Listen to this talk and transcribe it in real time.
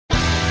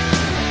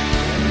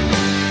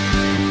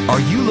Are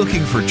you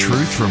looking for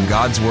truth from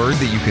God's Word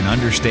that you can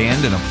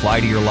understand and apply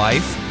to your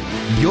life?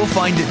 You'll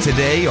find it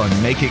today on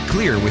Make It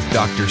Clear with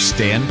Dr.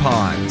 Stan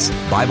Ponz,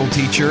 Bible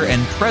teacher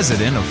and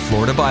president of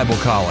Florida Bible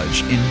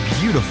College in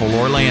beautiful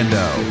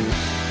Orlando.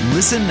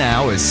 Listen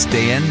now as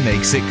Stan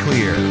makes it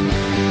clear.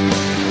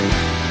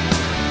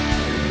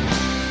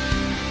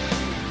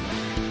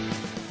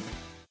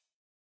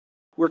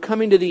 We're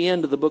coming to the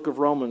end of the book of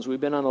Romans. We've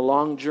been on a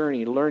long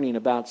journey learning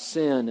about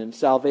sin and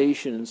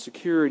salvation and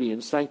security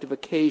and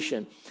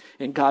sanctification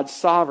and God's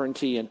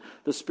sovereignty and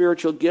the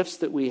spiritual gifts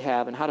that we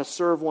have and how to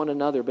serve one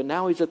another. But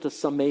now he's at the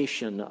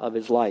summation of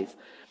his life.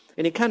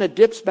 And he kind of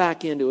dips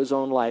back into his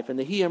own life. And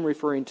the he I'm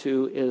referring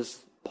to is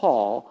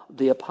Paul,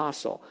 the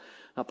apostle.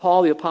 Now,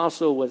 Paul the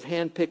apostle was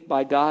handpicked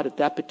by God at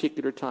that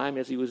particular time,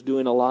 as he was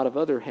doing a lot of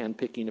other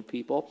handpicking of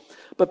people,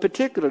 but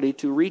particularly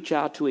to reach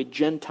out to a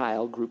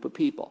Gentile group of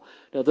people.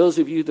 Now, those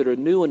of you that are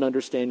new in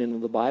understanding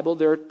of the Bible,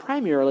 there are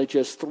primarily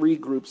just three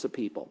groups of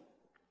people,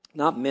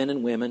 not men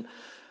and women,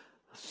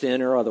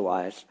 sin or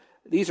otherwise.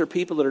 These are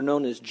people that are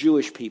known as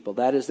Jewish people.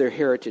 That is their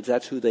heritage.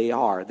 That's who they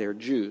are. They're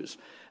Jews.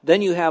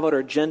 Then you have what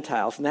are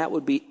Gentiles, and that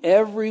would be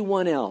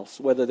everyone else,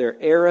 whether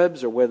they're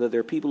Arabs or whether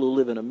they're people who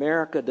live in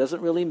America. It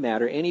doesn't really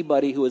matter.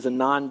 Anybody who is a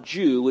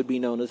non-Jew would be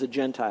known as a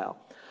Gentile.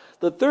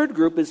 The third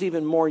group is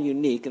even more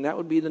unique, and that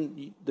would be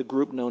the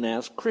group known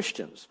as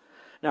Christians.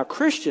 Now,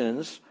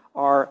 Christians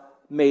are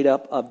made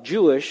up of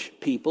Jewish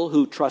people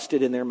who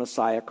trusted in their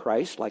Messiah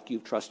Christ, like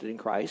you've trusted in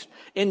Christ,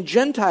 and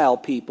Gentile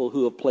people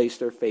who have placed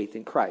their faith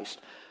in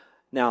Christ.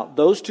 Now,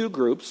 those two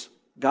groups,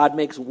 God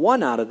makes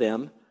one out of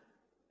them,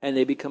 and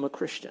they become a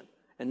Christian.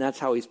 And that's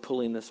how he's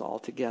pulling this all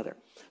together.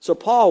 So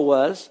Paul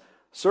was,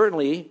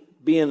 certainly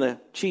being the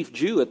chief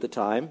Jew at the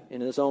time, in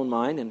his own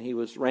mind, and he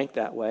was ranked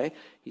that way.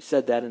 He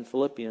said that in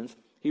Philippians.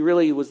 He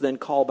really was then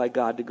called by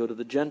God to go to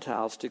the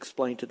Gentiles to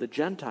explain to the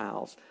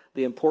Gentiles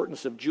the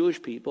importance of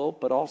Jewish people,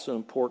 but also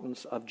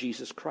importance of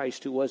Jesus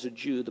Christ, who was a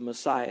Jew, the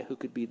Messiah, who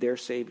could be their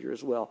Savior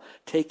as well,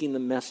 taking the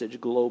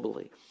message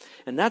globally.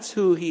 And that's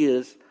who he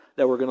is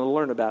that we're going to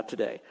learn about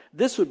today.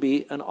 This would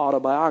be an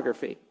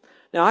autobiography.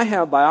 Now, I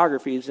have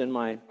biographies in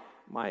my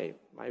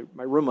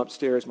room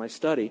upstairs, my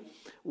study.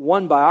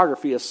 One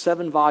biography is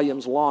 7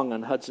 volumes long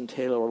on Hudson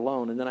Taylor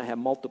alone, and then I have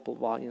multiple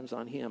volumes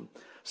on him.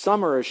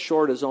 Some are as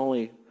short as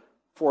only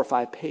 4 or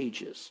 5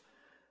 pages.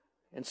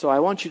 And so I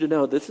want you to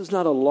know this is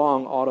not a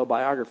long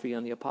autobiography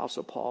on the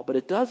Apostle Paul, but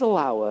it does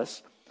allow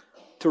us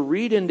to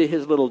read into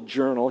his little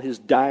journal, his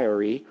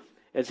diary,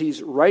 as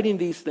he's writing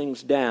these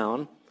things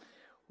down,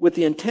 with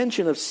the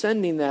intention of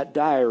sending that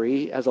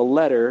diary as a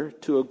letter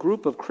to a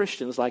group of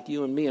Christians like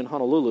you and me in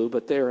Honolulu,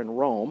 but they're in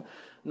Rome,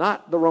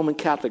 not the Roman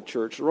Catholic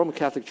Church. The Roman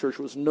Catholic Church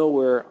was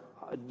nowhere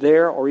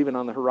there or even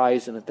on the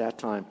horizon at that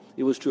time.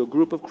 It was to a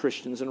group of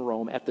Christians in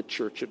Rome at the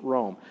church at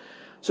Rome.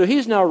 So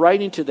he's now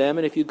writing to them,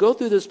 and if you go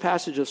through this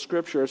passage of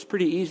Scripture, it's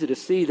pretty easy to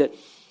see that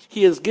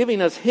he is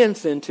giving us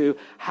hints into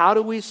how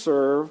do we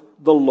serve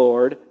the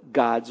Lord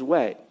God's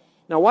way.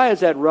 Now, why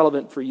is that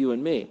relevant for you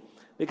and me?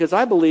 Because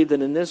I believe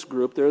that in this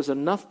group, there's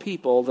enough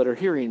people that are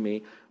hearing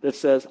me that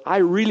says, I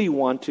really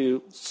want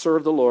to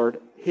serve the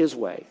Lord his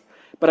way.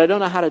 But I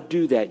don't know how to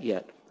do that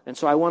yet. And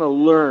so I want to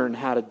learn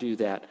how to do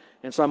that.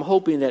 And so I'm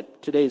hoping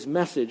that today's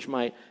message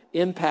might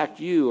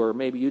impact you, or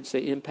maybe you'd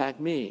say impact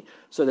me,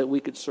 so that we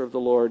could serve the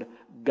Lord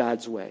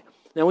God's way.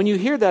 Now, when you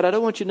hear that, I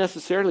don't want you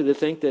necessarily to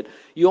think that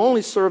you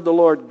only serve the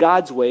Lord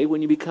God's way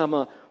when you become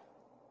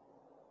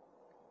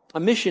a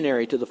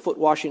missionary to the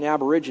foot-washing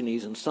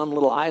Aborigines in some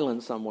little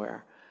island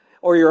somewhere,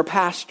 or you're a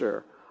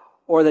pastor,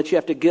 or that you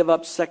have to give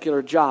up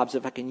secular jobs,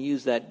 if I can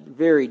use that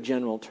very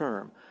general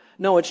term.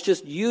 No, it's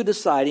just you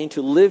deciding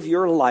to live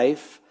your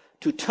life,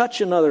 to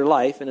touch another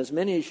life, and as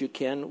many as you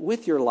can,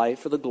 with your life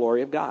for the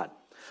glory of God.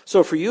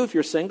 So for you, if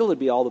you're single, it'd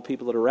be all the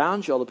people that are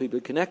around you, all the people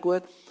you connect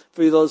with.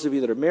 For those of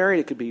you that are married,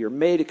 it could be your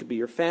mate, it could be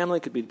your family,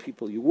 it could be the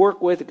people you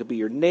work with, it could be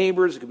your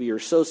neighbors, it could be your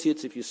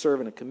associates if you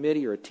serve in a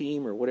committee or a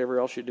team or whatever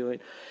else you're doing.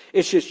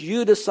 It's just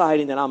you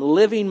deciding that I'm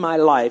living my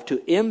life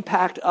to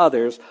impact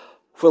others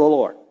for the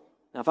Lord.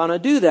 Now, if I'm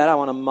going to do that, I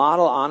want to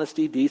model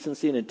honesty,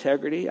 decency, and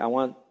integrity. I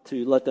want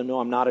to let them know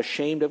I'm not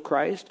ashamed of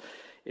Christ.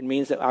 It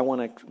means that I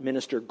want to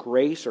minister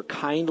grace or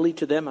kindly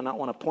to them. I don't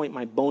want to point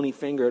my bony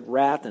finger at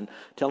wrath and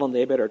tell them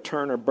they better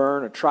turn or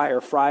burn or try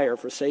or fry or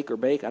forsake or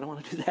bake. I don't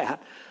want to do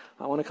that.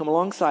 I want to come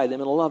alongside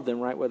them and love them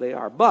right where they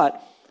are.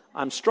 But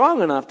I'm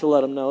strong enough to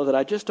let them know that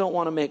I just don't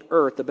want to make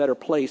earth a better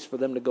place for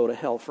them to go to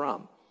hell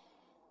from.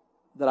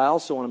 That I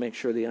also want to make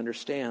sure they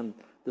understand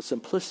the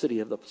simplicity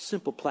of the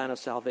simple plan of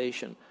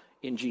salvation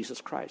in Jesus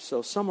Christ.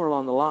 So somewhere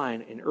along the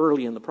line and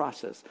early in the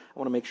process, I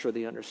want to make sure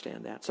they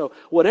understand that. So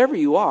whatever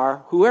you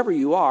are, whoever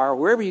you are,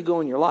 wherever you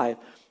go in your life,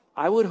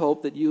 I would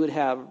hope that you would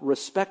have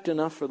respect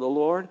enough for the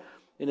Lord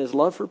and his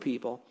love for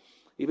people,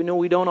 even though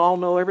we don't all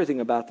know everything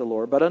about the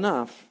Lord, but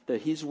enough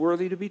that he's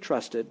worthy to be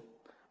trusted.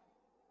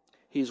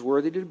 He's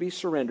worthy to be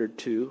surrendered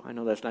to. I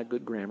know that's not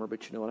good grammar,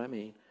 but you know what I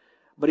mean.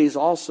 But he's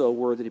also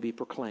worthy to be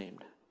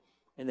proclaimed.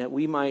 And that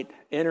we might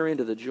enter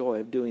into the joy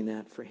of doing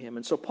that for him.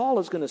 And so Paul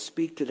is going to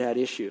speak to that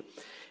issue.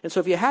 And so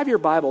if you have your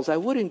Bibles, I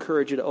would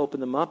encourage you to open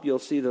them up. You'll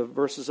see the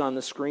verses on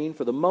the screen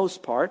for the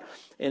most part,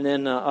 and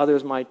then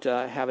others might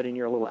have it in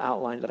your little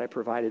outline that I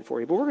provided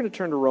for you. But we're going to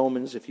turn to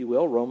Romans, if you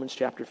will, Romans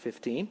chapter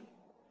 15.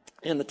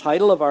 And the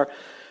title of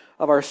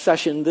our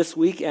session this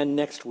week and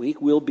next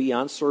week will be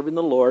on serving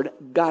the Lord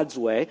God's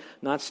way,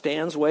 not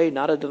Stan's way,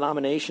 not a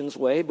denomination's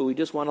way, but we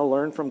just want to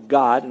learn from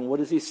God. And what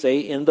does he say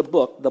in the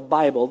book, the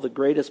Bible, the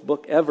greatest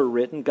book ever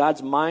written,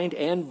 God's mind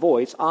and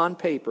voice on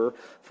paper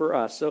for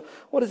us. So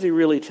what does he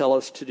really tell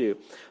us to do?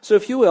 So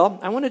if you will,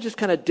 I want to just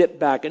kind of dip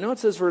back. I know it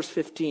says verse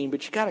 15,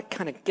 but you got to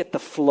kind of get the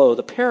flow.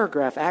 The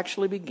paragraph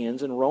actually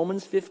begins in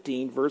Romans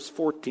 15, verse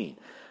 14.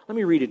 Let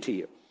me read it to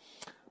you.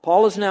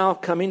 Paul is now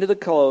coming to the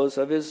close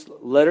of his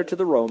letter to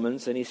the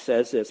Romans, and he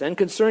says this, "And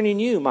concerning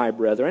you, my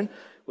brethren,"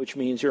 which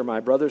means you're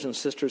my brothers and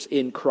sisters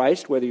in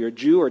Christ, whether you're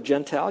Jew or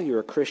Gentile, you're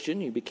a Christian,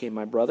 you became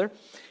my brother.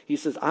 He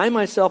says, "I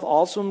myself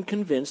also am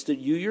convinced that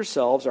you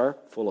yourselves are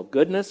full of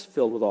goodness,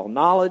 filled with all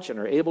knowledge, and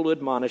are able to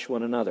admonish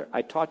one another."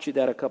 I taught you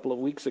that a couple of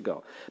weeks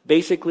ago.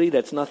 Basically,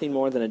 that's nothing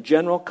more than a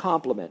general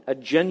compliment, a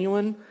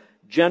genuine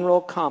general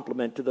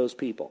compliment to those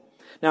people.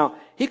 Now,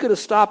 he could have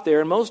stopped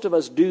there, and most of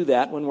us do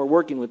that when we're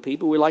working with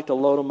people. We like to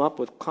load them up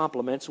with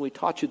compliments, and we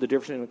taught you the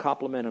difference between a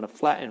compliment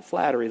and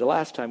flattery the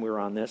last time we were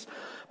on this.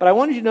 But I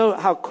wanted you to know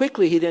how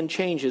quickly he then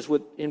changes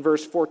in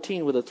verse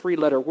 14 with a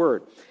three-letter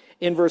word.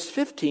 In verse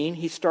 15,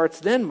 he starts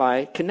then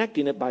by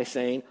connecting it by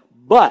saying,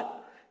 "But,"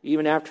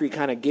 even after he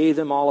kind of gave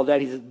them all of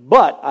that, he says,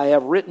 "But I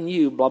have written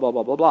you, blah, blah,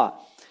 blah, blah, blah,"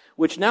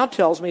 which now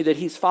tells me that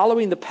he's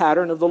following the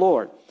pattern of the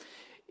Lord.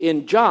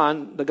 In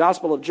John, the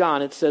Gospel of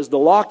John, it says the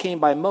law came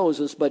by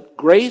Moses, but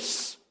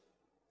grace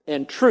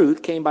and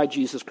truth came by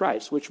Jesus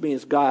Christ, which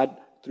means God,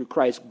 through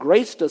Christ,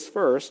 graced us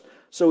first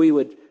so we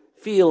would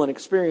feel and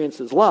experience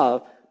his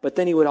love, but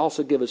then he would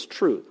also give us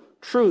truth.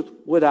 Truth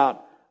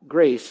without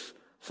grace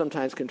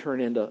sometimes can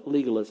turn into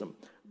legalism.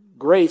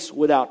 Grace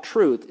without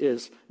truth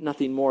is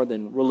nothing more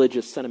than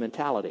religious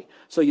sentimentality.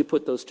 So you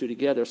put those two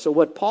together. So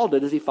what Paul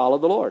did is he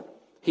followed the Lord.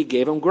 He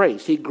gave them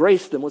grace. He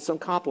graced them with some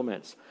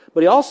compliments.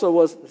 But he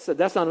also said,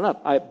 that's not enough.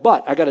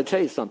 But I got to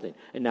tell you something.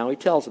 And now he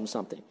tells them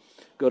something.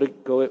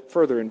 Go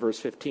further in verse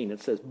 15.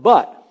 It says,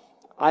 "But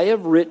I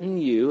have written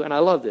you," and I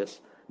love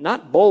this,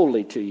 "not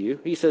boldly to you."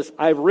 He says,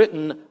 "I've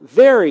written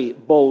very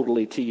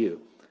boldly to you."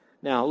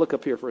 Now, look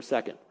up here for a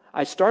second.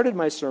 I started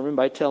my sermon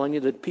by telling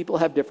you that people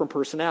have different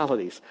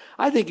personalities.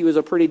 I think he was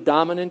a pretty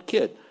dominant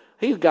kid.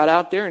 He got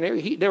out there,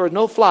 and there were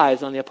no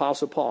flies on the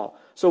Apostle Paul.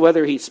 So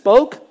whether he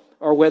spoke,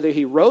 or whether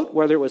he wrote,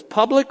 whether it was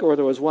public or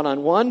there was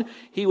one-on-one,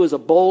 he was a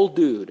bold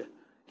dude.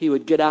 He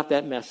would get out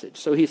that message.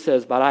 So he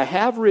says, "But I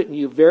have written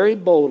you very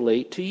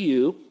boldly to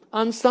you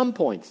on some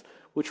points,"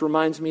 which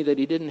reminds me that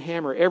he didn't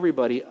hammer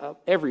everybody of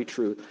every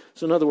truth.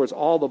 So in other words,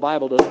 all the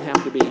Bible doesn't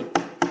have to be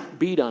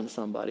beat on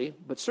somebody,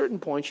 but certain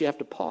points you have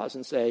to pause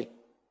and say,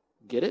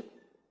 "Get it?"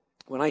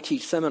 When I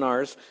teach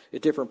seminars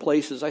at different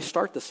places, I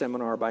start the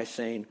seminar by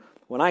saying,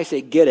 when I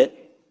say "get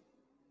it,"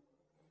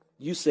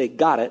 you say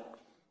 "got it,"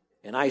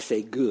 and I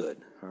say "good,"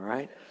 all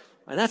right?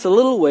 And that's a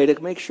little way to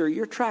make sure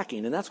you're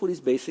tracking, and that's what he's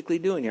basically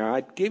doing here.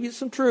 I give you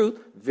some truth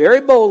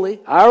very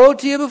boldly. I wrote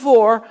to you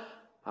before.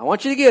 I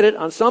want you to get it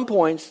on some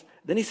points.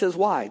 Then he says,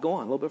 why? Go on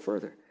a little bit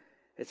further.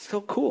 It's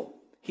so cool.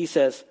 He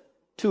says,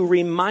 "to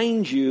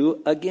remind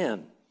you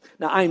again."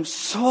 Now, I'm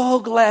so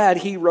glad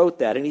he wrote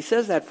that, and he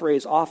says that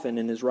phrase often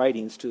in his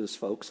writings to his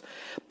folks.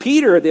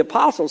 Peter, the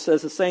apostle,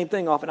 says the same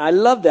thing often. I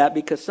love that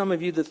because some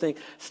of you that think,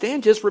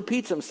 Stan just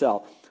repeats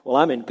himself. Well,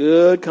 I'm in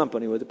good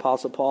company with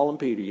Apostle Paul and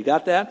Peter. You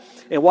got that?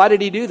 And why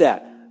did he do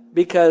that?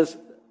 Because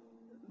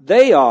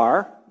they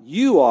are,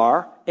 you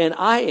are, and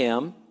I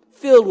am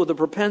filled with a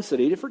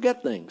propensity to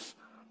forget things.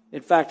 In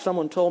fact,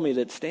 someone told me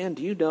that, "Stan,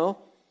 do you know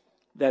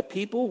that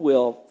people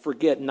will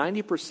forget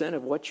 90%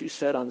 of what you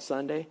said on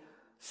Sunday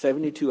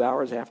 72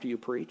 hours after you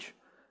preach?"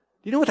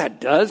 Do you know what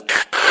that does?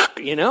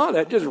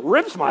 That just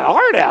rips my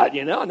heart out,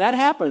 and that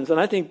happens. And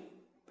I think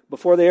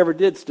before they ever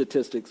did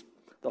statistics,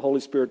 the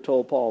Holy Spirit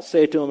told Paul,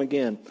 say it to him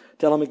again.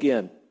 Tell him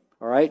again.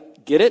 All right?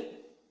 Get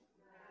it?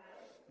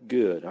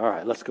 Good. All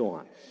right, let's go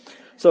on.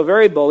 So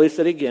very boldly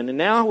said again. And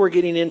now we're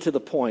getting into the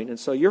point. And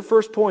so your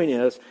first point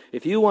is,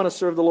 if you want to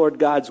serve the Lord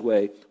God's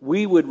way,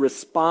 we would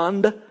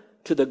respond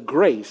to the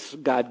grace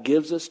God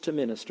gives us to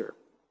minister.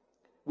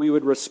 We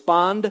would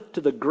respond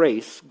to the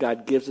grace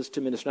God gives us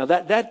to minister. Now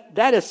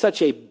that is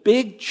such a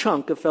big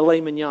chunk of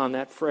filet mignon,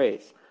 that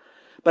phrase.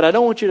 But I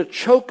don't want you to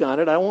choke on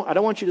it. I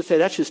don't want you to say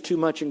that's just too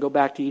much and go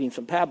back to eating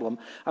some pablum.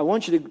 I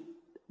want you to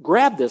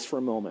grab this for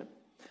a moment.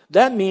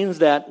 That means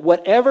that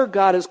whatever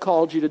God has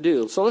called you to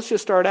do. So let's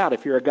just start out.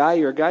 If you're a guy,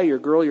 you're a guy. You're a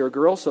girl, you're a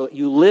girl. So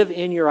you live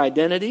in your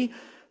identity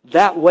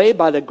that way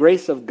by the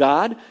grace of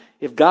God.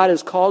 If God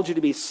has called you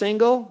to be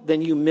single,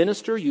 then you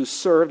minister, you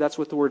serve. That's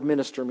what the word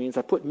minister means.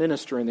 I put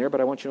minister in there,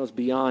 but I want you to know it's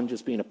beyond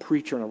just being a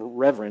preacher and a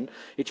reverend.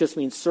 It just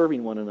means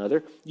serving one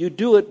another. You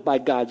do it by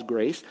God's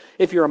grace.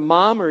 If you're a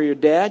mom or your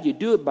dad, you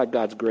do it by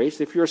God's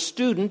grace. If you're a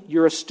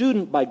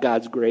student by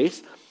God's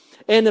grace.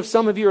 And if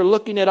some of you are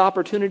looking at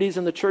opportunities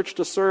in the church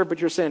to serve, but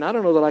you're saying, I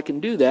don't know that I can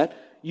do that,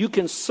 you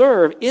can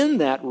serve in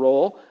that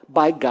role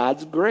by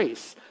God's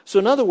grace. So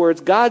in other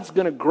words, God's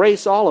going to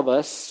grace all of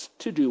us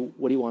to do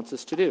what he wants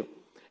us to do.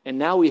 And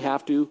now we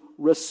have to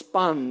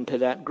respond to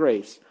that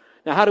grace.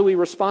 Now, how do we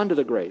respond to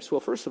the grace?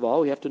 Well, first of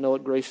all, we have to know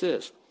what grace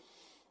is.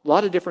 A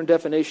lot of different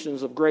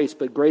definitions of grace,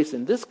 but grace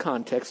in this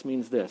context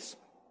means this.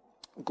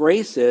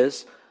 Grace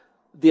is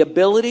the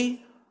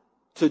ability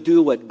to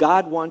do what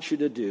God wants you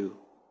to do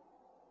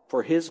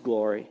for his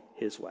glory,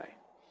 his way.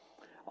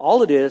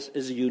 All it is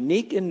a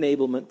unique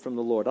enablement from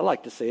the Lord. I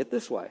like to say it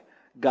this way.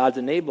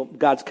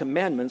 God's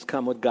commandments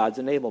come with God's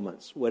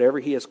enablements. Whatever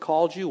he has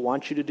called you,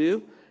 wants you to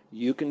do,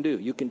 you can do.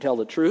 You can tell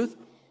the truth.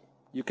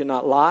 You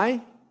cannot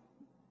lie.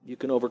 You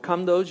can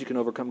overcome those. You can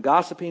overcome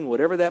gossiping,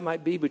 whatever that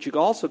might be. But you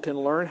also can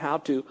learn how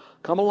to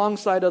come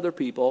alongside other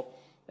people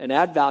and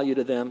add value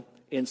to them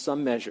in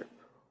some measure.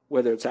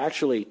 Whether it's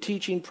actually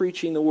teaching,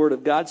 preaching the Word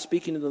of God,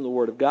 speaking to them the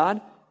Word of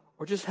God,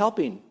 or just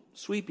helping,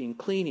 sweeping,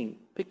 cleaning,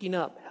 picking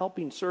up,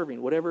 helping,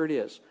 serving, whatever it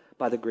is,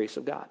 by the grace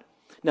of God.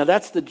 Now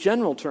that's the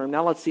general term.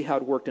 Now let's see how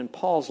it worked in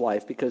Paul's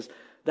life, because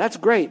that's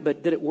great,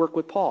 but did it work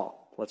with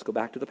Paul? Let's go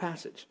back to the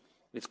passage.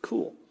 It's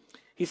cool.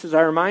 He says,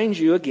 I remind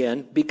you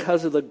again,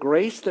 because of the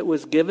grace that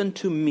was given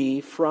to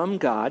me from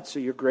God. So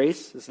your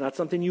grace is not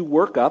something you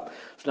work up.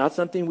 It's not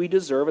something we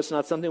deserve. It's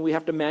not something we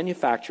have to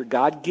manufacture.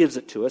 God gives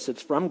it to us.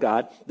 It's from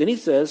God. Then he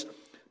says,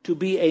 to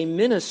be a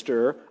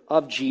minister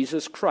of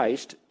Jesus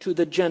Christ to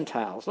the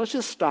Gentiles. Let's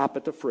just stop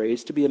at the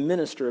phrase, to be a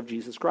minister of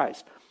Jesus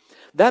Christ.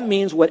 That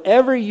means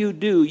whatever you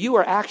do, you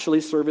are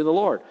actually serving the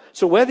Lord.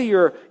 So whether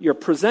you're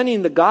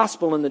presenting the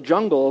gospel in the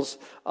jungles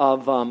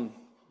of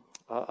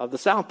the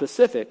South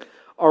Pacific,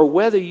 or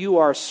whether you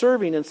are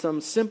serving in some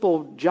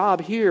simple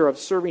job here of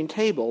serving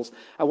tables,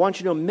 I want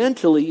you to know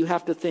mentally you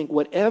have to think,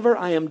 whatever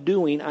I am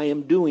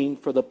doing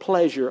for the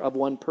pleasure of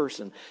one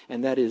person,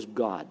 and that is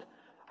God.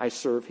 I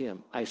serve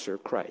him. I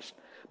serve Christ.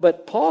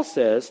 But Paul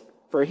says,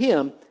 for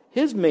him,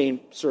 his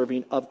main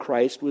serving of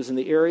Christ was in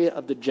the area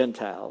of the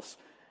Gentiles.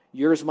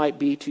 Yours might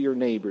be to your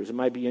neighbors. It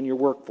might be in your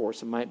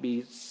workforce. It might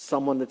be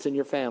someone that's in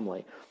your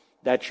family.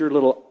 That's your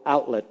little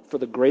outlet for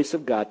the grace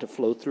of God to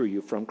flow through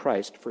you from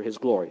Christ for his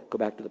glory. Go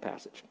back to the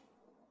passage.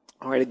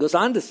 All right, it goes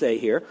on to say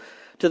here,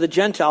 to the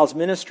Gentiles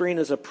ministering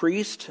as a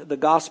priest, the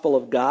gospel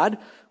of God,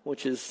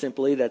 which is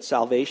simply that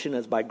salvation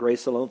is by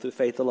grace alone, through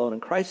faith alone, in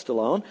Christ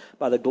alone,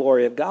 by the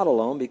glory of God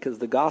alone, because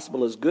the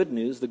gospel is good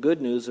news, the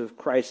good news of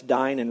Christ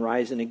dying and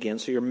rising again.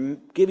 So you're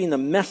giving the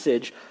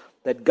message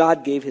that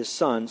God gave his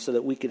Son so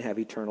that we can have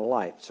eternal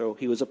life. So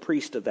he was a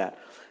priest of that.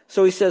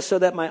 So he says, so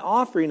that my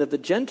offering of the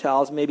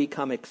Gentiles may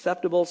become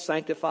acceptable,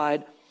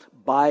 sanctified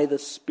by the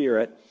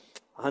Spirit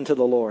unto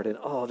the Lord. And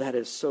that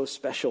is so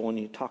special when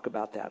you talk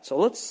about that. So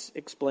let's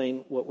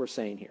explain what we're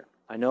saying here.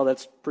 I know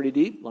that's pretty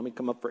deep. Let me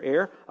come up for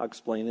air. I'll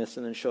explain this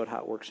and then show it how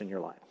it works in your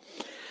life.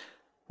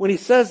 When he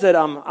says that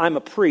I'm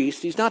a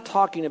priest, he's not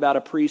talking about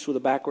a priest with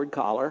a backward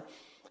collar.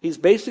 He's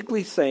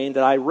basically saying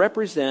that I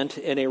represent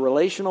in a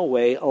relational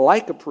way,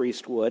 like a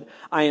priest would.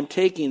 I am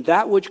taking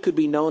that which could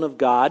be known of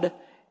God,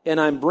 and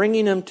I'm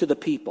bringing him to the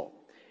people.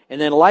 And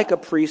then like a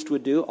priest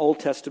would do, Old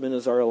Testament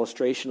is our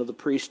illustration of the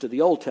priest of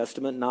the Old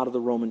Testament, not of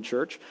the Roman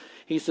church.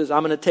 He says,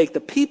 I'm going to take the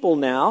people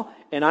now,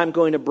 and I'm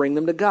going to bring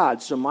them to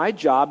God. So my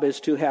job is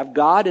to have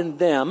God and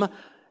them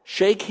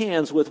shake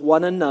hands with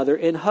one another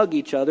and hug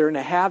each other and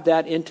to have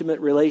that intimate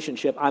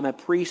relationship. I'm a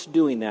priest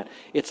doing that.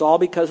 It's all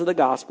because of the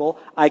gospel.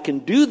 I can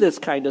do this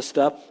kind of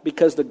stuff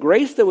because the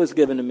grace that was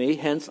given to me,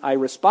 hence I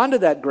respond to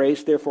that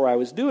grace, therefore I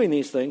was doing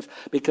these things,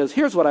 because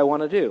here's what I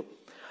want to do.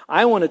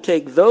 I want to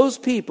take those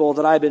people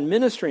that I've been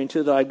ministering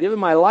to, that I've given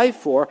my life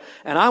for,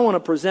 and I want to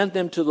present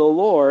them to the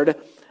Lord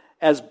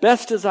as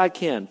best as I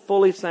can,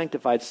 fully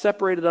sanctified,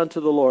 separated unto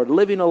the Lord,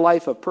 living a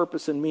life of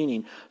purpose and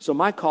meaning. So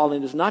my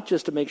calling is not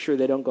just to make sure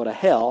they don't go to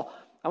hell.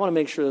 I want to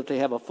make sure that they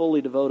have a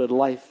fully devoted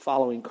life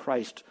following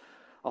Christ,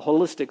 a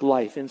holistic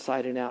life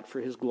inside and out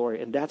for his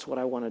glory. And that's what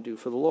I want to do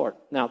for the Lord.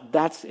 Now,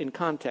 that's in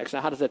context.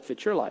 Now, how does that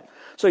fit your life?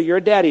 So you're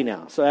a daddy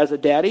now. So as a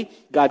daddy,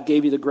 God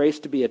gave you the grace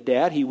to be a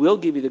dad. He will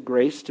give you the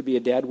grace to be a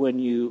dad when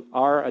you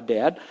are a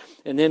dad.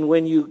 And then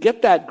when you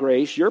get that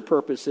grace, your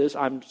purpose is,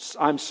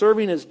 I'm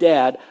serving as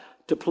dad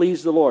to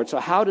please the Lord. So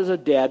how does a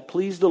dad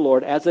please the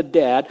Lord as a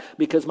dad?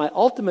 Because my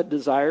ultimate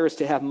desire is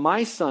to have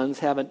my sons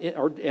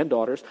and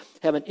daughters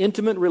have an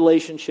intimate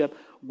relationship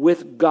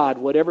with God,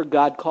 whatever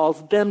God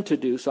calls them to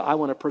do. So I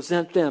want to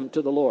present them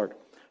to the Lord.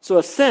 So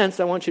a sense,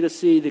 I want you to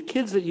see the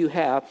kids that you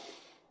have,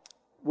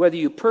 whether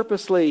you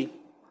purposely,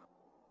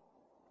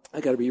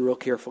 I got to be real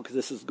careful because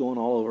this is going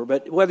all over,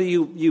 but whether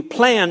you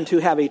plan to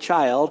have a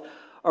child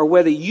or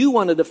whether you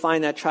want to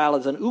define that child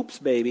as an oops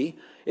baby,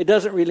 it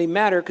doesn't really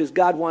matter because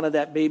God wanted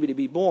that baby to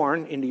be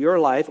born into your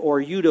life or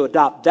you to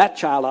adopt that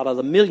child out of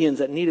the millions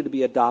that needed to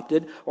be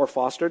adopted or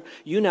fostered.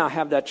 You now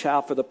have that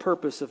child for the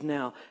purpose of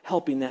now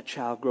helping that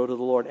child grow to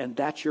the Lord, and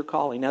that's your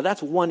calling. Now,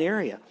 that's one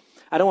area.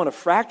 I don't want to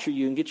fracture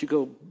you and get you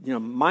go,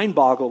 mind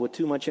boggle with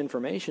too much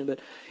information, but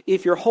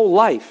if your whole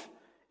life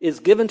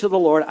is given to the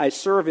Lord, I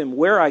serve him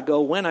where I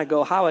go, when I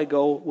go, how I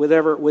go,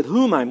 with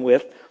whom I'm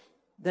with,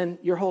 then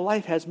your whole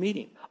life has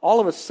meaning. all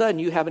of a sudden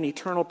you have an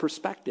eternal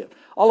perspective.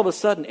 All of a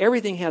sudden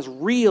everything has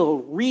real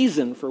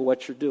reason for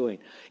what you're doing.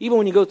 Even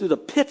when you go through the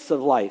pits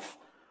of life,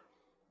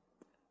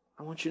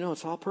 I want you to know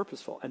it's all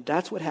purposeful. And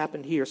that's what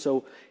happened here.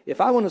 So if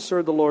I want to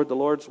serve the Lord the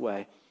Lord's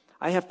way,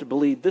 I have to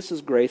believe this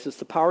is grace. It's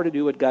the power to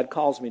do what God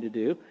calls me to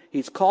do.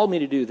 He's called me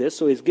to do this,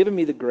 so He's given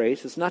me the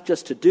grace. It's not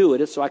just to do it,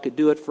 it's so I could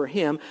do it for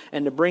Him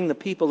and to bring the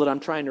people that I'm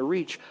trying to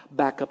reach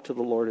back up to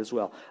the Lord as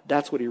well.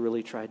 That's what He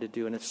really tried to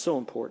do, and it's so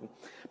important.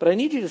 But I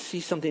need you to see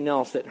something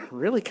else that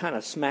really kind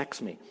of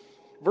smacks me.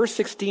 Verse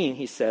 16,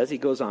 he says, he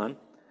goes on,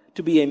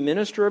 to be a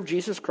minister of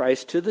Jesus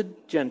Christ to the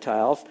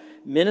Gentiles,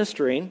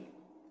 ministering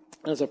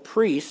as a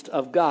priest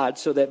of God,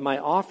 so that my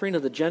offering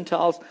of the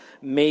Gentiles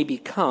may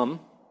become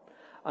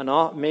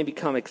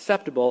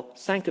acceptable,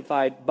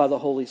 sanctified by the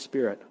Holy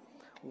Spirit.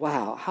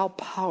 Wow, how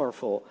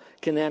powerful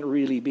can that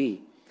really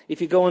be? If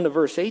you go into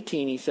verse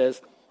 18, he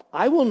says,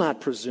 I will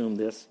not presume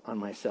this on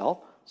myself.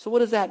 So what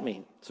does that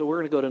mean? So we're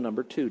going to go to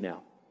number 2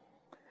 now.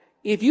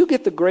 If you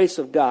get the grace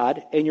of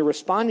God and you're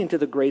responding to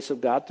the grace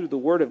of God through the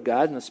Word of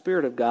God and the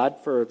Spirit of God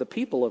for the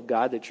people of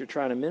God that you're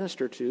trying to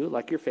minister to,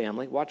 like your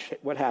family, watch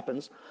what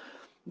happens.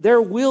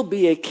 There will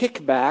be a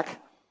kickback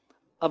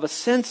of a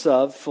sense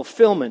of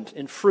fulfillment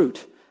and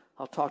fruit.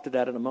 I'll talk to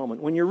that in a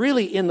moment. When you're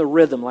really in the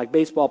rhythm, like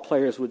baseball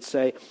players would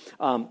say,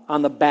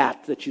 on the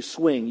bat that you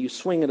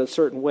swing it a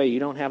certain way. You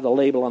don't have the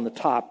label on the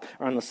top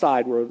or on the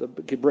side where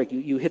it could break.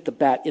 You hit the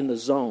bat in the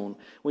zone.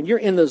 When you're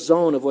in the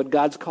zone of what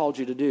God's called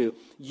you to do,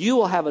 you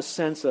will have a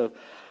sense of,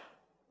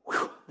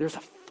 there's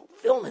a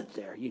fulfillment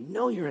there. You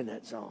know you're in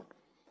that zone.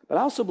 But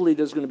I also believe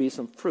there's going to be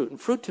some fruit.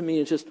 And fruit to me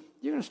is just,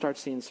 you're going to start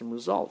seeing some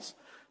results.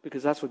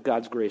 Because that's what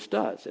God's grace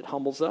does. It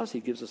humbles us.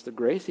 He gives us the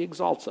grace. He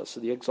exalts us. So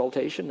the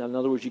exaltation, in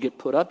other words, you get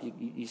put up.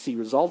 You see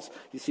results.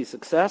 You see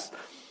success.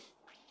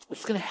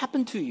 It's going to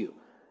happen to you.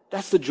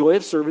 That's the joy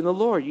of serving the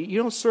Lord.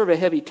 You don't serve a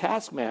heavy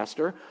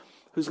taskmaster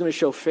who's going to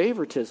show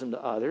favoritism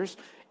to others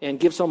and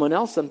give someone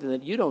else something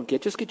that you don't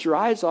get. Just get your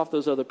eyes off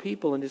those other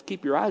people and just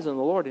keep your eyes on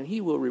the Lord, and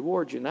He will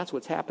reward you. And that's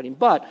what's happening.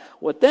 But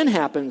what then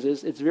happens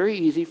is it's very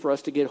easy for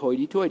us to get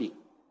hoity-toity.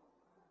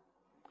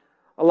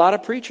 A lot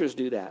of preachers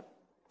do that.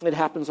 It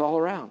happens all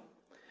around.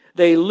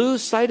 They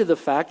lose sight of the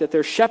fact that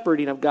they're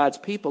shepherding of God's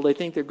people. They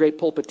think they're great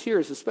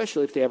pulpiteers,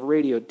 especially if they have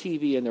radio and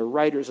TV and they're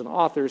writers and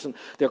authors, and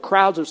their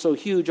crowds are so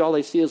huge, all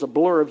they see is a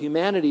blur of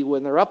humanity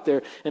when they're up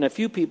there, and a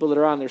few people that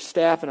are on their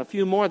staff and a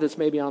few more that's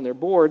maybe on their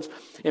boards.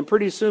 And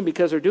pretty soon,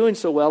 because they're doing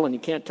so well, and you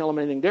can't tell them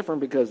anything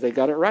different because they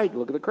got it right,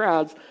 look at the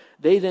crowds,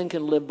 they then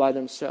can live by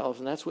themselves,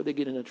 and that's where they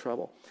get into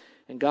trouble.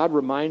 And God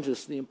reminds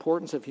us the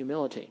importance of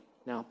humility.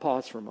 Now,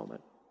 pause for a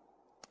moment.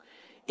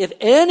 If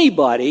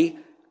anybody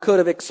could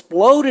have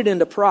exploded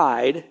into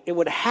pride, it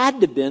would have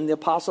had to have been the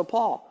Apostle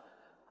Paul.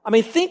 I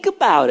mean, think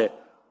about it.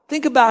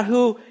 Think about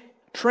who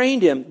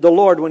trained him, the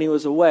Lord, when he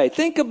was away.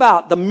 Think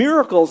about the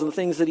miracles and the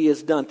things that he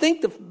has done.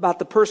 Think about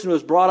the person who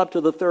was brought up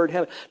to the third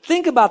heaven.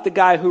 Think about the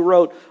guy who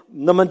wrote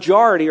the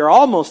majority, or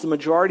almost the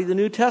majority, of the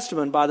New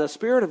Testament by the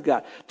Spirit of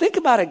God. Think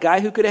about a guy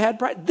who could have had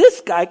pride.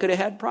 This guy could have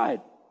had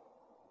pride.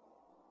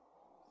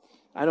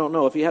 I don't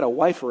know if he had a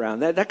wife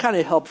around. That kind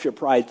of helps your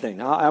pride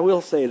thing. I will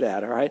say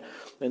that, all right?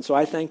 And so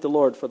I thank the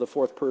Lord for the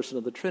fourth person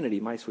of the Trinity,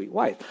 my sweet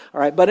wife.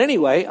 All right, but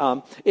anyway,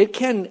 it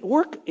can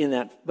work in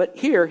that. But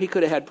here, he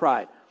could have had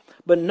pride.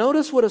 But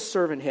notice what a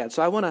servant had.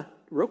 So I want to,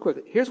 real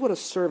quick, here's what a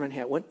servant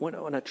had.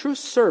 When a true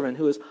servant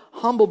who is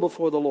humble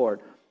before the Lord,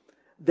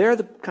 they're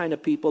the kind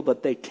of people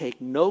that they take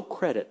no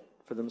credit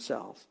for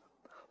themselves.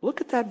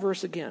 Look at that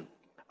verse again.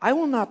 I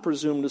will not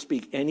presume to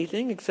speak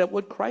anything except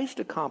what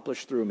Christ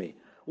accomplished through me.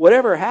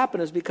 Whatever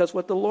happened is because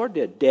what the Lord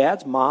did.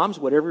 Dads, moms,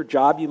 whatever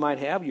job you might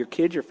have, your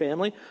kids, your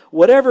family,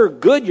 whatever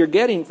good you're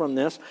getting from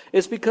this,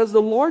 is because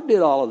the Lord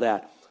did all of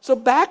that. So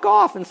back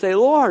off and say,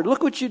 Lord,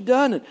 look what you've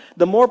done. And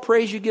the more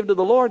praise you give to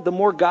the Lord, the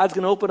more God's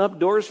going to open up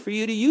doors for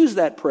you to use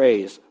that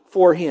praise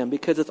for Him,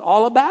 because it's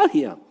all about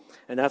Him.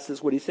 And that's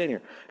just what he's saying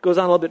here. It goes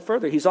on a little bit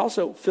further. He's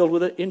also filled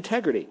with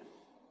integrity.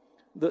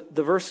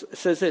 The verse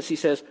says this. He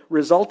says,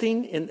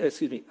 resulting in,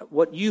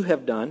 what you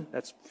have done,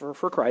 that's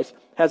for Christ,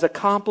 has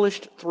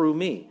accomplished through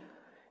me.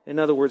 In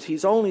other words,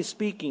 he's only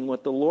speaking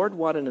what the Lord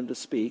wanted him to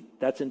speak.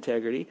 That's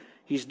integrity.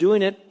 He's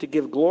doing it to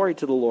give glory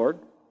to the Lord,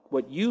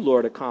 what you,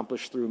 Lord,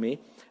 accomplished through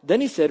me.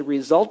 Then he said,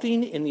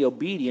 resulting in the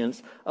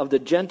obedience of the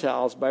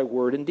Gentiles by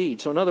word and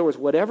deed. So in other words,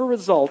 whatever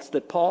results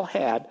that Paul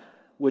had,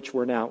 which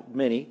were now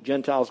many,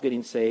 Gentiles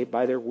getting saved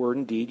by their word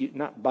and deed,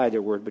 not by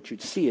their word, but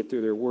you'd see it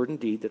through their word and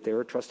deed, that they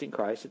were trusting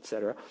Christ,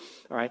 etc.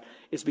 All right,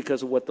 it's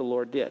because of what the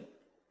Lord did.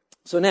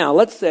 So now,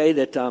 let's say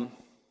that,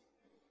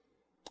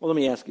 let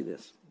me ask you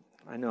this.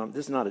 I know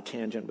this is not a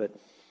tangent, but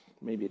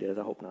maybe it is,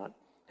 I hope not.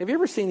 Have you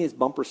ever seen these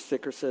bumper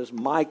stickers that says,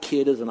 my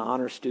kid is an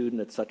honor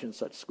student at such and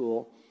such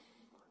school?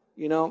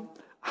 You know,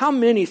 how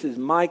many says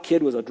my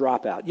kid was a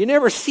dropout? You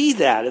never see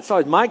that. It's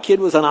always my kid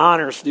was an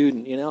honor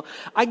student, you know.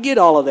 I get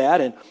all of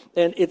that, and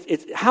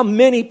it's how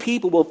many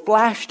people will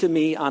flash to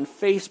me on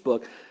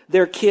Facebook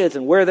their kids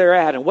and where they're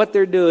at and what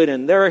they're doing,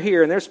 and they're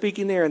here and they're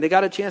speaking there and they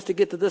got a chance to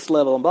get to this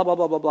level and blah, blah,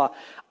 blah, blah, blah.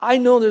 I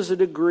know there's a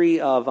degree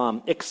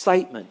of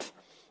excitement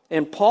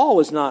And Paul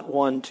was not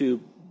one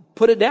to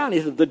put it down. He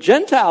said, the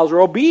Gentiles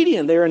are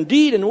obedient. They're in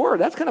deed and word.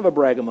 That's kind of a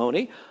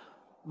bragamony.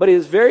 But he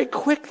was very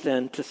quick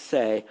then to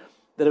say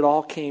that it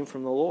all came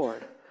from the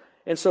Lord.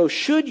 And so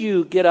should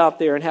you get out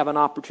there and have an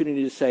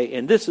opportunity to say,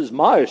 and this is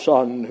my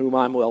son whom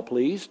I'm well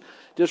pleased,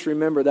 just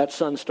remember that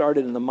son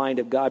started in the mind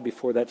of God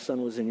before that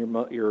son was in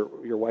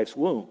your wife's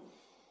womb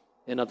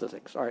and other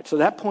things. All right, so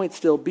that point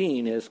still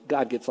being is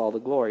God gets all the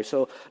glory.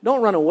 So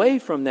don't run away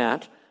from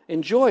that.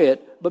 Enjoy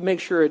it, but make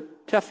sure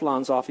it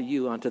Teflon's off of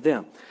you onto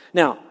them.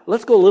 Now,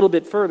 let's go a little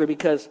bit further,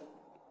 because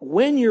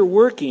when you're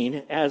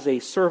working as a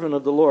servant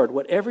of the Lord,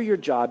 whatever your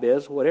job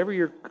is, whatever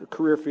your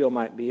career field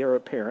might be, or a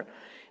parent,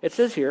 it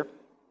says here,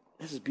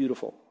 this is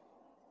beautiful.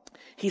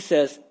 He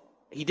says,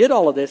 he did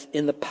all of this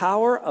in the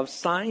power of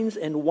signs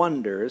and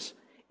wonders,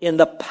 in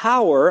the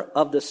power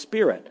of the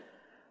Spirit.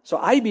 So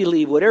I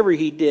believe whatever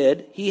he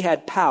did, he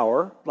had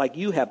power, like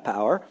you have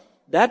power.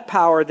 That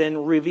power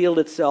then revealed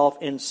itself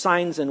in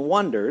signs and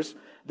wonders.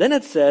 Then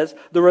it says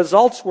the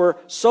results were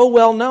so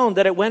well known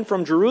that it went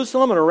from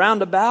Jerusalem and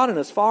around about and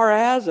as far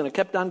as, and it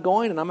kept on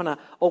going, and I'm going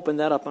to open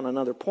that up on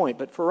another point.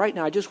 But for right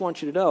now, I just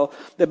want you to know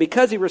that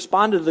because he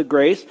responded to the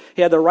grace,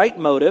 he had the right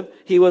motive,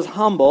 he was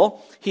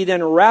humble, he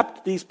then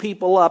wrapped these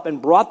people up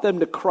and brought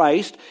them to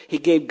Christ, he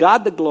gave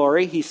God the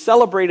glory, he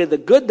celebrated the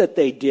good that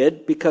they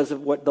did because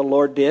of what the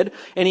Lord did,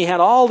 and he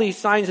had all these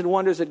signs and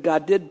wonders that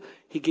God did,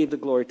 he gave the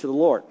glory to the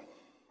Lord.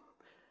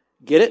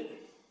 Get it?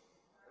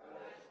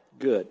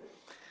 Good.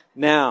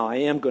 Now, I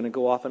am going to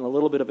go off on a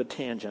little bit of a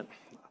tangent.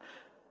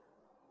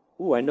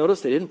 Ooh, I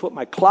noticed they didn't put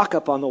my clock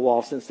up on the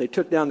wall since they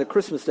took down the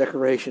Christmas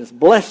decorations.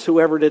 Bless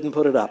whoever didn't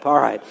put it up. All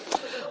right,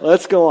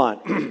 let's go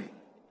on.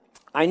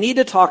 I need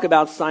to talk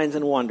about signs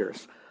and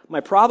wonders.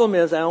 My problem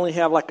is I only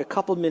have like a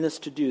couple minutes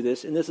to do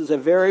this, and this is a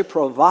very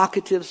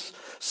provocative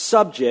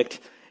subject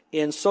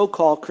in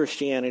so-called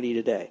Christianity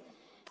today.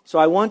 So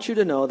I want you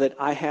to know that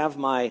I have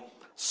my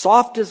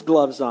softest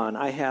gloves on.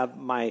 I have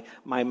my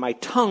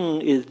tongue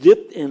is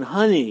dipped in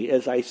honey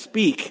as I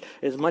speak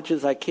as much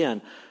as I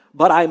can.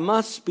 But I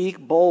must speak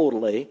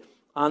boldly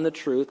on the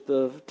truth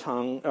of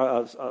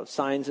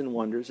signs and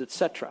wonders,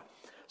 etc.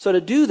 So to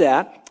do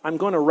that, I'm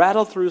going to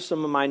rattle through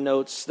some of my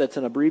notes that's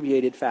an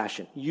abbreviated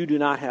fashion. You do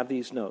not have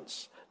these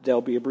notes.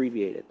 They'll be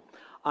abbreviated.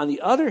 On the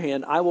other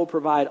hand, I will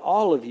provide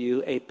all of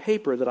you a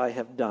paper that I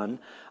have done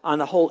on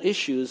the whole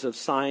issues of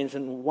signs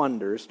and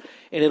wonders,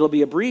 and it'll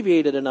be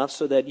abbreviated enough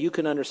so that you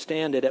can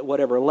understand it at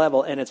whatever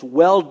level, and it's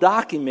well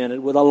documented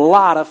with a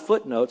lot of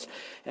footnotes,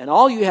 and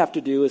all you have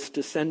to do is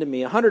to send to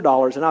me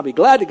 $100, and I'll be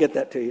glad to get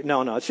that to you.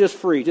 No, it's just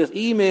free. Just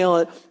email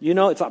it. You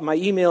know, it's my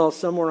email is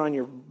somewhere on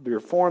your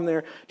form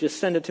there. Just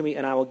send it to me,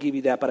 and I will give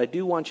you that, but I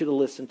do want you to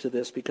listen to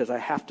this because I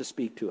have to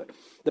speak to it.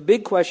 The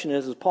big question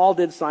is Paul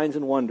did signs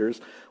and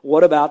wonders.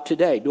 What about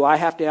today? Do I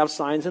have to have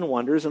signs and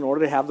wonders in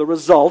order to have the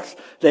results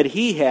that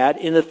he had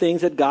in the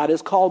things that God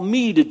has called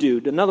me to do?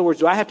 In other words,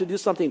 do I have to do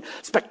something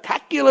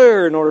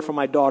spectacular in order for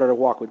my daughter to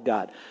walk with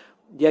God?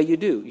 Yeah, you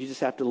do. You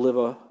just have to live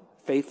a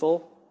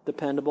faithful,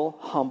 dependable,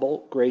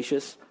 humble,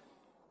 gracious,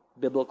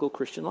 biblical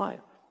Christian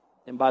life.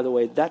 And by the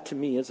way, that to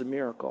me is a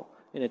miracle.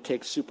 And it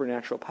takes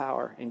supernatural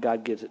power, and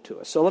God gives it to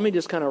us. So let me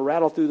just kind of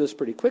rattle through this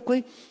pretty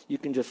quickly. You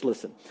can just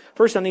listen.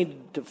 First, I need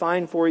to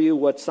define for you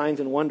what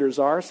signs and wonders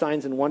are.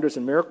 Signs and wonders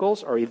and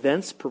miracles are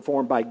events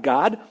performed by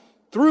God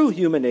through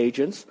human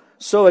agents,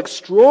 so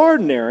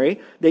extraordinary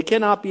they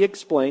cannot be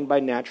explained by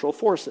natural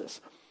forces.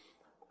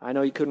 I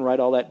know you couldn't write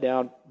all that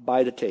down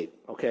by the tape.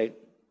 Okay,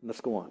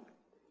 let's go on.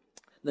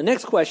 The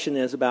next question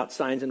is about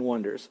signs and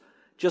wonders.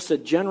 Just a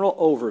general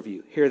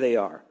overview. Here they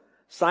are.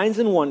 Signs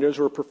and wonders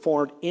were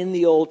performed in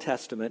the Old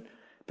Testament.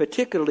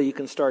 Particularly, you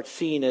can start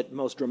seeing it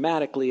most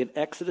dramatically in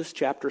Exodus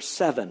chapter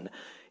 7.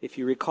 If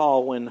you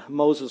recall when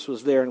Moses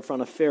was there in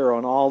front of Pharaoh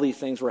and all these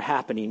things were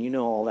happening, you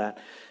know all that.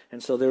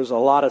 And so there's a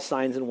lot of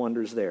signs and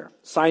wonders there.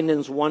 Signs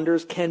and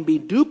wonders can be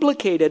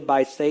duplicated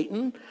by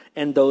Satan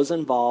and those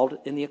involved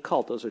in the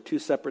occult. Those are two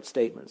separate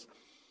statements.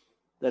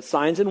 That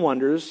signs and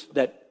wonders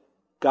that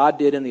God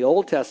did in the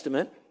Old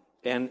Testament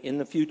and in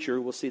the future,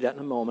 we'll see that in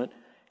a moment,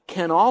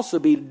 can also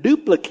be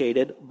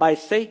duplicated by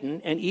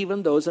Satan and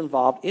even those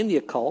involved in the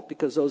occult,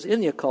 because those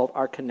in the occult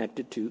are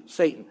connected to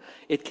Satan.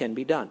 It can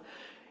be done.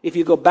 If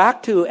you go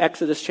back to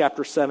Exodus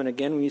chapter 7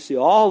 again, when you see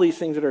all these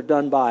things that are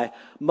done by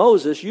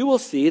Moses, you will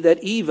see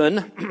that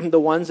even the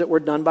ones that were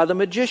done by the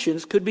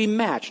magicians could be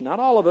matched. Not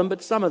all of them,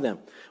 but some of them.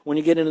 When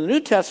you get into the New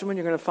Testament,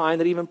 you're going to find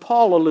that even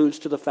Paul alludes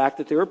to the fact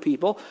that there were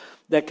people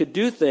that could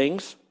do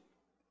things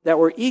that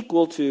were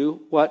equal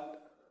to what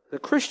the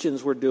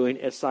Christians were doing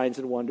as signs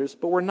and wonders,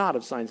 but were not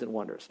of signs and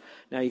wonders.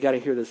 Now you got to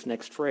hear this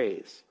next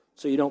phrase.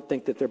 So you don't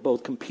think that they're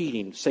both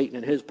competing, Satan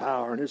and his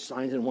power and his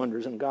signs and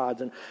wonders and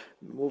God's. And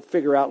we'll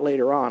figure out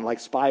later on, like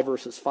spy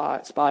versus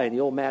spy in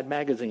the old Mad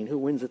magazine, who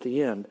wins at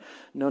the end.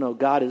 No,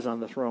 God is on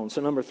the throne.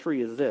 So number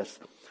 3 is this.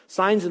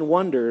 Signs and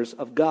wonders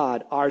of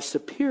God are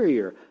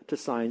superior to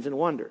signs and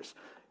wonders.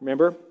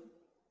 Remember,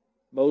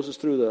 Moses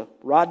threw the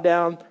rod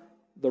down,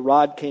 the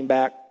rod came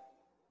back,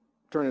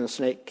 turned into a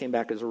snake, came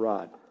back as a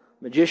rod.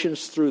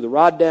 Magicians threw the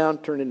rod down,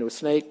 turned into a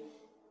snake,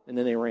 and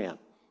then they ran.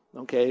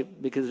 okay,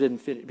 because it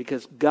didn't fit,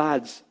 because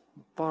God's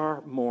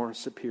far more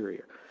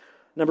superior.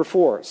 Number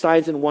 4,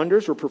 signs and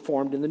wonders were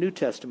performed in the New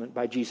Testament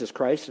by Jesus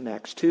Christ in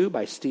Acts 2,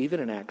 by Stephen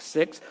in Acts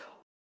 6.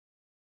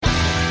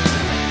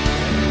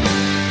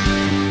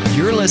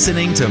 You're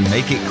listening to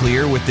Make It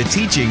Clear with the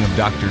teaching of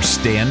Dr.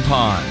 Stan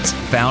Ponz,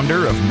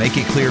 founder of Make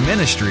It Clear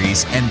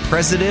Ministries and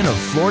president of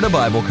Florida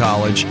Bible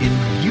College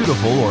in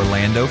beautiful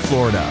Orlando,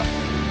 Florida.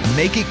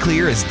 Make It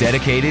Clear is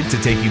dedicated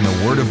to taking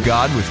the Word of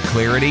God with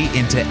clarity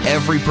into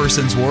every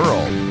person's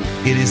world.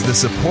 It is the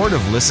support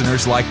of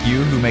listeners like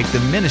you who make the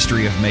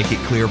ministry of Make It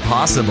Clear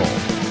possible.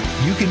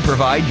 You can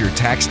provide your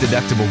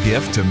tax-deductible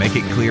gift to Make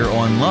It Clear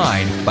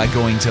online by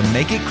going to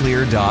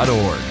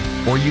makeitclear.org.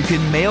 Or you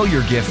can mail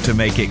your gift to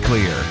Make It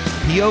Clear,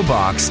 P.O.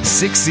 Box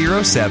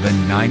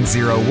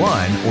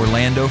 607901,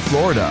 Orlando,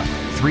 Florida,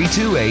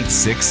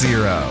 32860.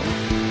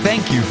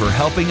 Thank you for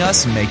helping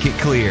us make it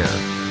clear.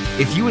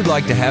 If you would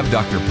like to have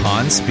Dr.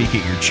 Ponz speak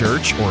at your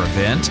church or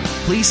event,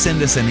 please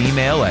send us an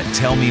email at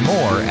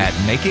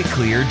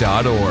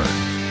tellmemore@makeitclear.org.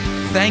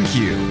 Thank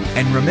you,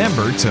 and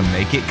remember to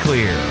make it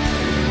clear.